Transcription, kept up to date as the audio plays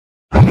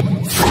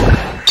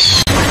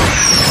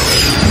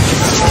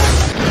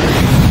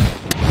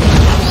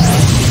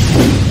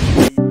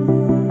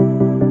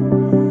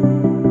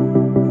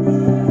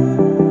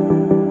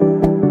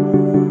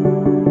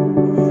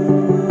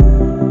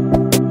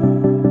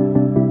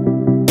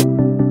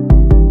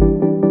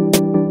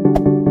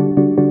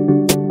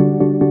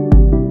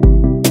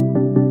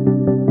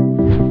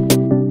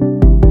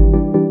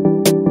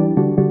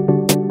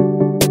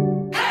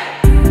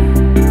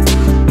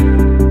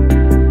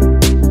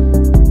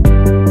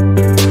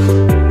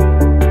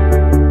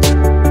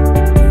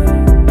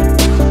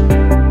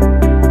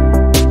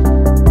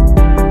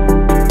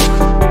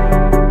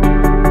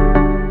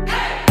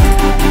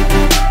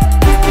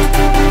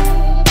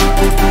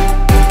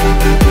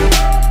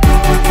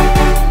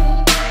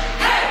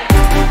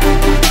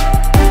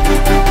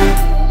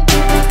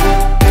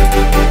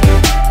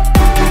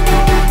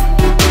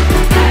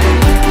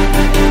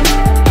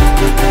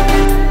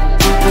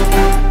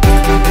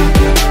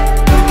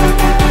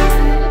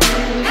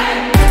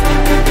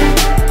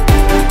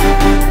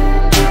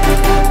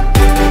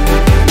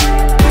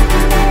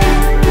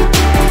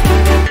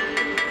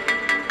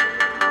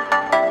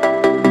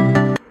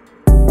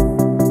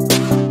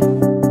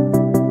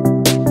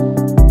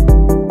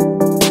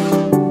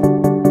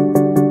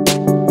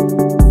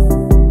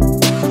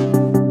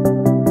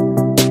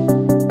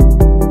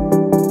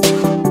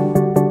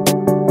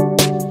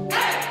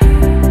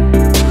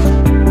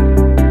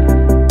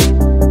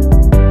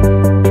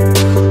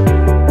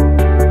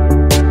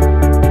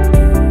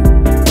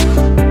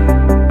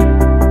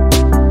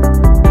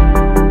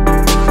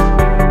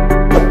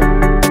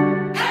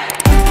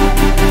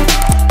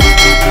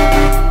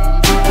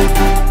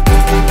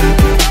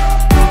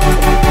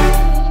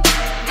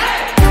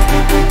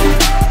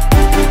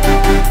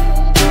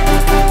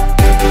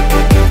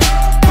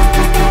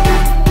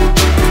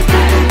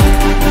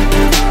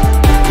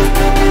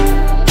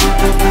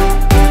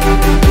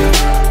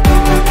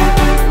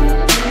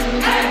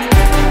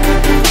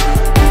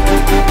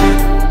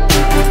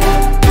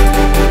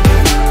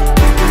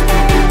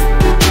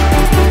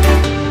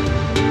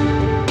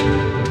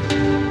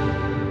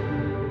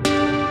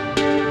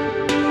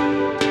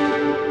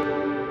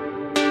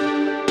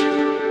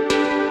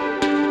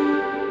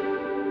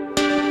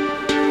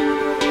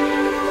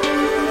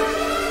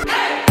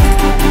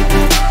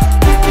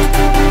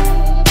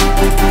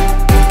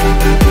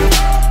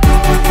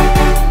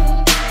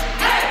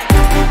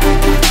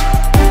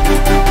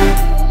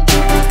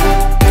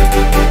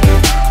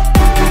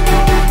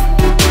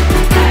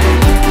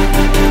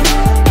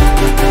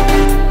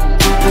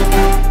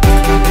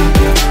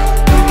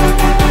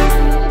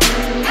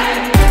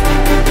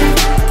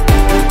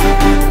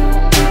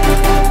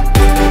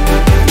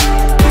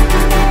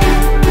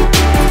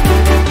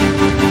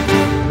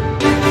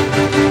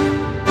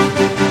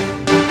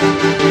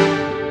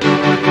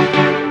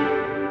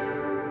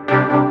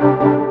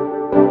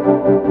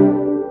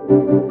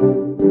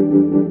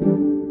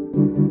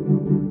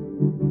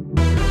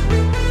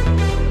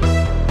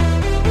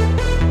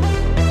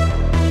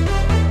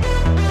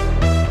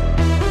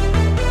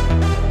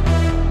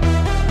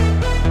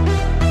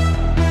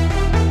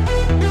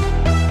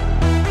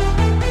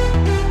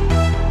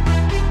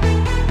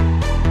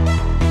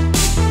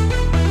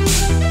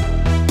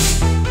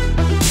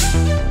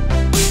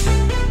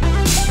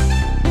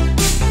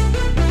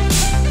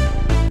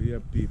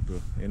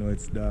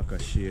it's darker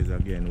shades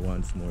again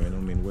once more, you know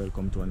what I mean?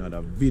 Welcome to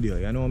another video,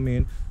 you know what I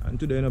mean? And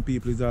today, you know,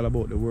 people, it's all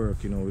about the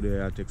work, you know.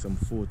 There I take some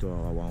photo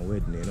of one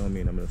wedding, you know what I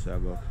mean? I'm just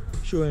go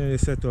showing you the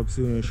setup,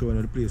 showing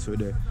you the place where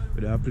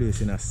they are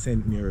place in a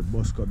St. Mary,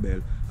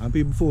 Boscobel. And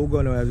people before we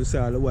go now, as we say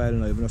all the while, you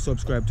know, if you don't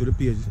subscribe to the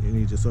page, you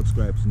need to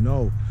subscribe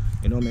now.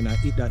 You know what I mean? I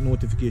hit that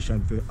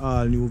notification for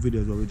all new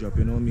videos that we drop,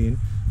 you know what I mean?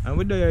 And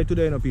we're there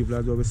today, you know, people,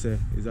 as what we say,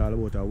 it's all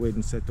about a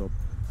wedding setup.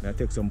 I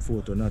take some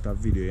photo, not a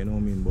video, you know what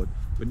I mean? But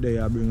we're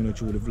there bringing you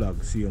through the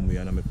vlog, same way,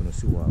 and I'm going to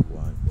see what I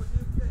want.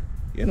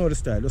 You know the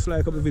style, just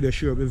like up the video,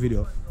 share up the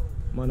video.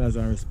 Manners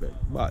and respect.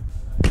 But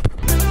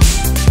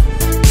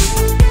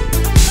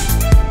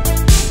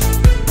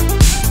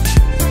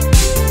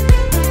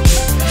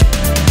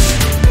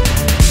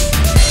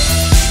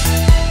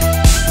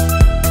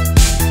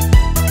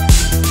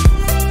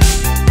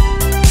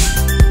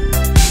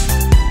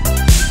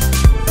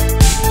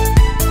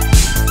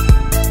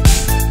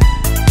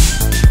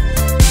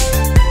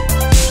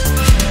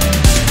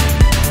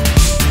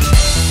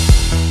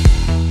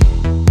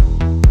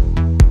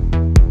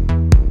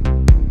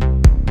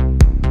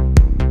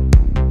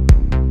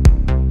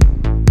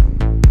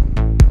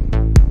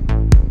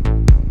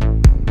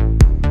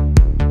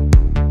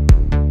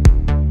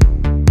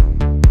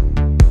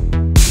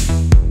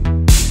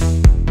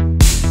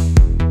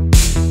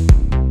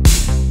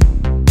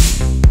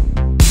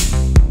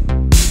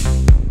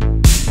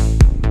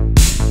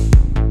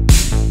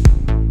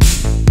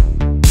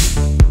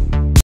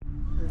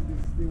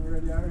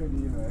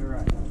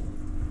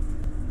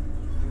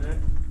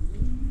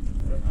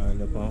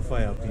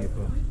fire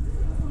people,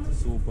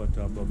 super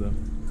top bubble.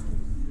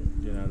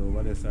 General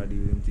over there start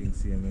dealing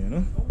things same, you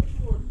know.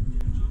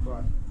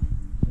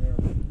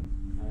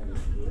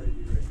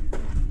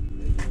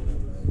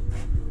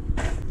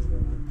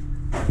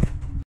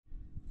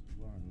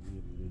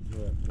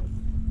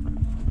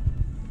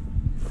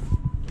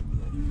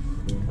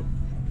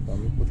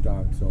 Put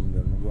down some of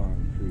them, go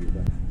and create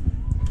them.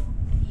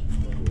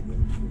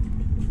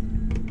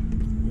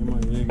 Yeah,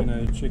 man, you're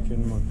gonna eat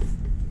chicken, man.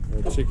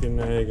 Chicken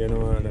egg and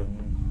all that.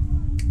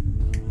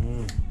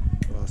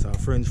 Oh, it's a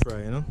French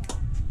fry, you know?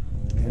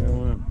 Yeah,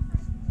 man.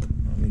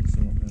 I'll mix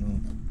them up, you know.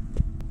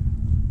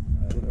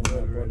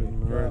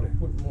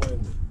 Put more in.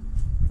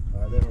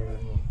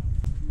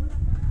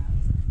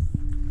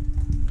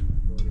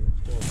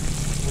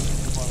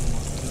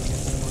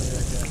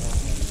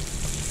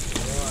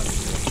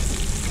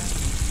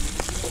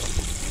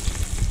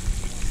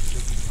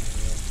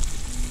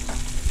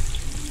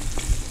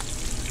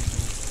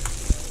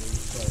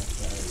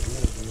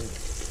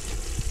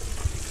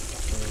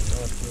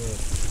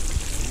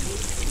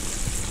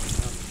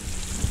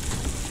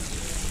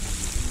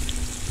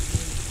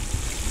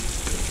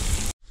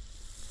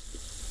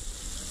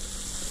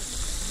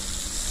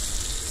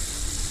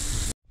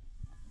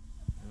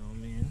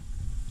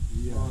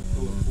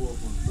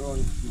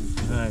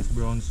 Nice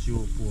brown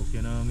stew pork,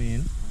 you know what I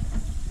mean?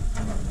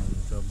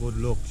 So good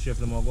luck, chef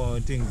them are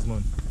going things,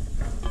 man.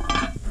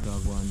 They're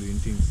going doing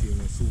things here,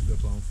 my soup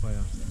up on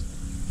fire.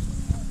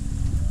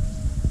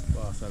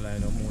 Pass a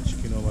line up more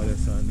chicken over there,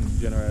 so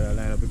generally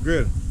line up a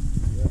grill.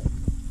 Yeah.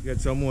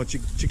 Get some more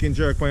chicken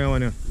jerk for you,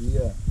 man.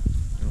 Yeah.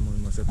 Yeah,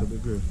 man, must set up the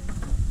grill.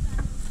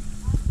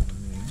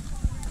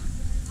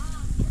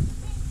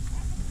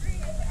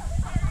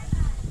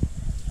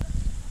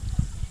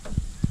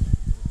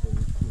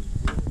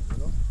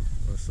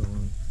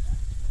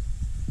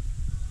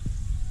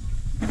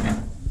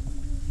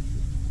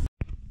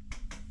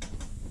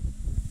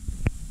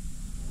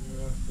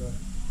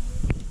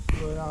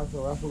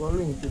 So I forgot to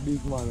link the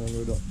big man and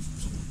you know.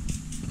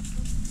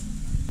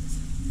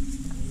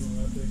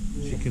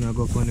 Chicken will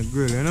go up on the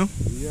grill, you know?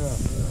 Yeah.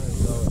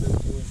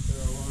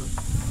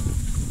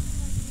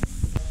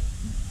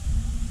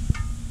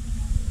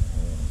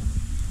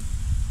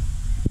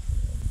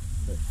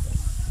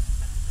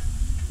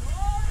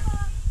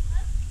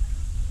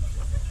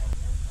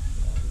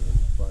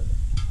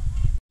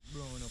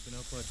 Brown up in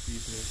a pot,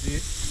 people, you see?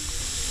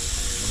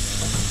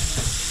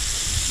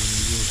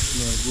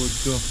 Smell good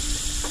too.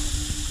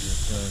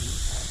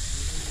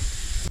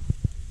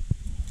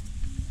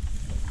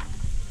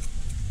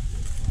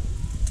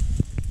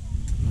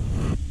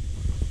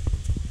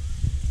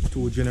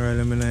 Two general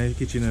in the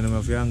kitchen and them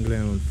have to angle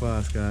them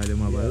fast because them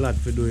have a lot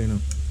to do, you know.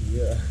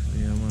 Yeah.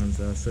 Yeah, man,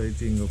 so that's the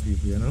thing of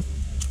people, you know.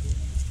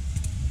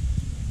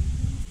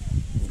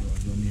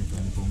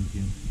 Jamaican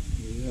pumpkin.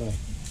 Yeah.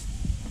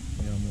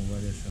 Yeah, I'm over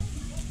there, so.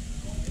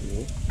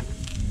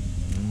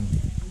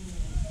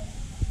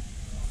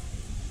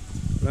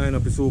 Yeah. Line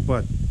up is so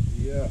pot.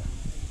 Yeah.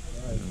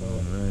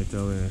 Right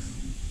away.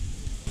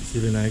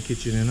 Still in the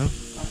kitchen, you know?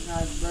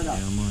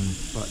 Yeah, man.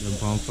 Pat them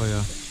on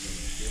fire.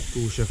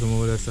 Two chefs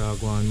over there so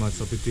go and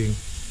match up the thing.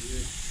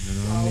 You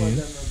know what I mean?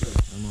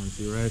 Yeah, man.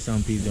 See rice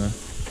and peas there.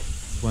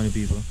 20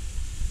 people.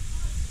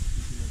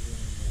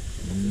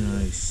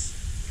 Nice.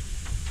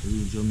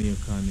 Real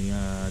Jamaican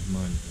yard,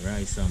 man.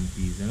 Rice and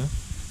peas, you know?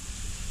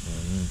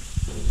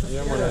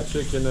 Yeah, man, that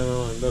chicken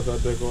and that's what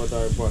I take out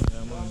our pot.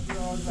 Yeah, man.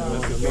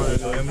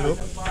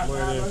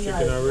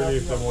 Chicken and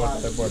relief them what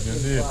step up, you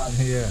see?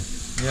 Yeah.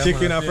 Yeah,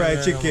 Chicken man, and fried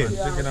yeah, chicken.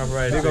 Man. Chicken and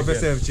fried Big chicken. up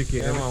yourself, chicken.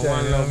 Yeah, man, Every time,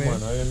 one you know love, what I mean? man.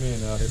 How you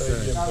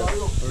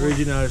mean?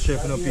 Original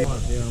chef, you know, people.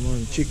 Yeah,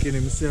 man. Chicken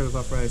himself,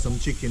 I fry some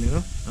chicken, you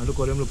know. And look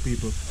how them look,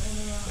 people.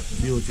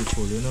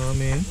 Beautiful, you know what I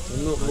mean?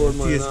 Them look good,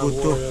 man. Taste good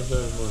too.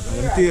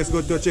 Them taste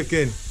good too,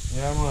 chicken.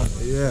 Yeah, man.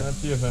 Yeah. I'm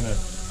taste on it.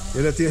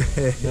 You know,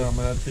 taste. Yeah,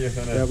 man, I'm taste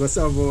on it. Yeah, but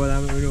some boy,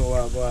 I know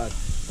what about.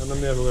 And I'm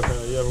here because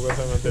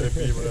I'm tell the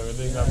people that we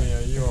think I'm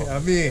here, you. I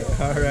mean,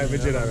 alright, my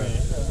general.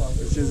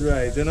 Which is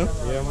right, you know?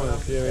 Yeah, man.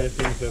 See how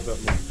things set up,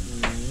 man.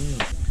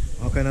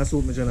 How kind of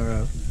soup, my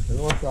general? You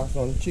know what,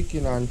 some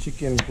chicken and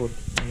chicken put.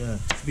 Yeah.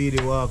 Speedy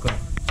Walker.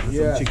 And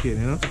Yeah. some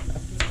chicken, you know?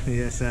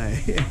 Yes, I.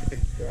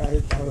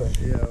 Right away.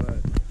 Yeah,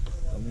 man.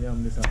 Some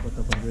yam this and cut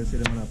up and see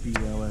them on a peel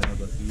a while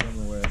ago. See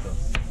them where it's up.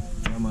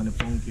 Yam and the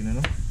pumpkin, you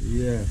know?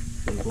 Yeah.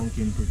 So the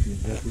pumpkin pretty.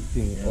 That's the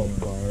thing Yeah, up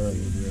man. already.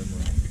 Yeah,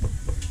 man.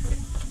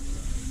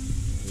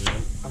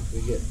 I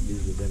forget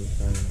busy them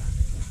time.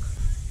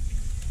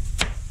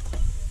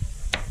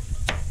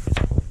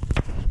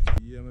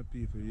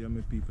 Yeah,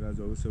 my people, as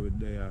I was saying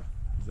there,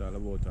 it's all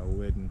about a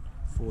wedding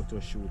photo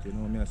shoot, you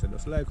know what I mean? I said,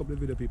 just like up the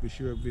video, people,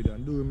 share the video,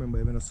 and do remember,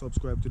 if you're not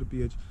subscribed to the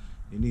page,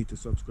 you need to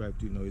subscribe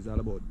to it now. It's all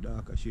about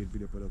darker shade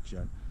video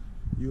production.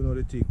 You know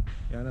the thing,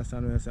 you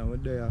understand what I'm saying? We're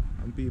there,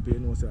 and people, you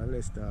know, say,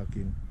 less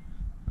talking,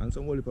 and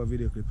some whole heap of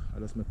video clip, I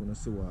just make one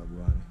see what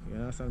go on. You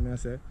understand what I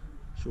say?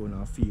 Showing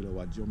a feel of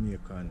what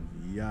Jamaican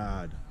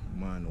yard,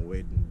 man,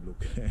 wedding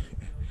look.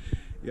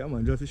 Yeah,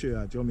 man, just to show you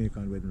a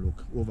Jamaican wedding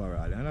look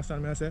overall. You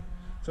understand what I say?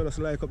 So just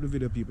like up the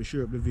video, people,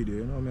 share up the video,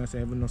 you know what I say?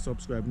 If you're not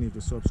subscribed, you need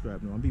to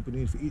subscribe now. And people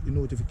need to hit the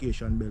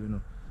notification bell, you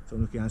know, so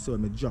you can see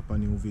when I drop a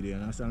new video.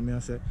 You understand what I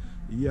say?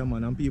 Yeah,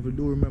 man, and people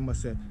do remember,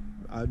 say,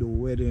 I do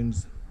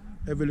weddings,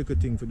 every little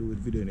thing to do with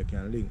video, and you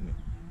can link me.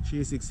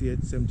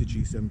 368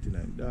 73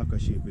 79, Darker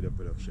Shape Video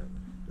Production.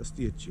 Just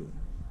stay tuned.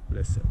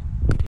 Bless you.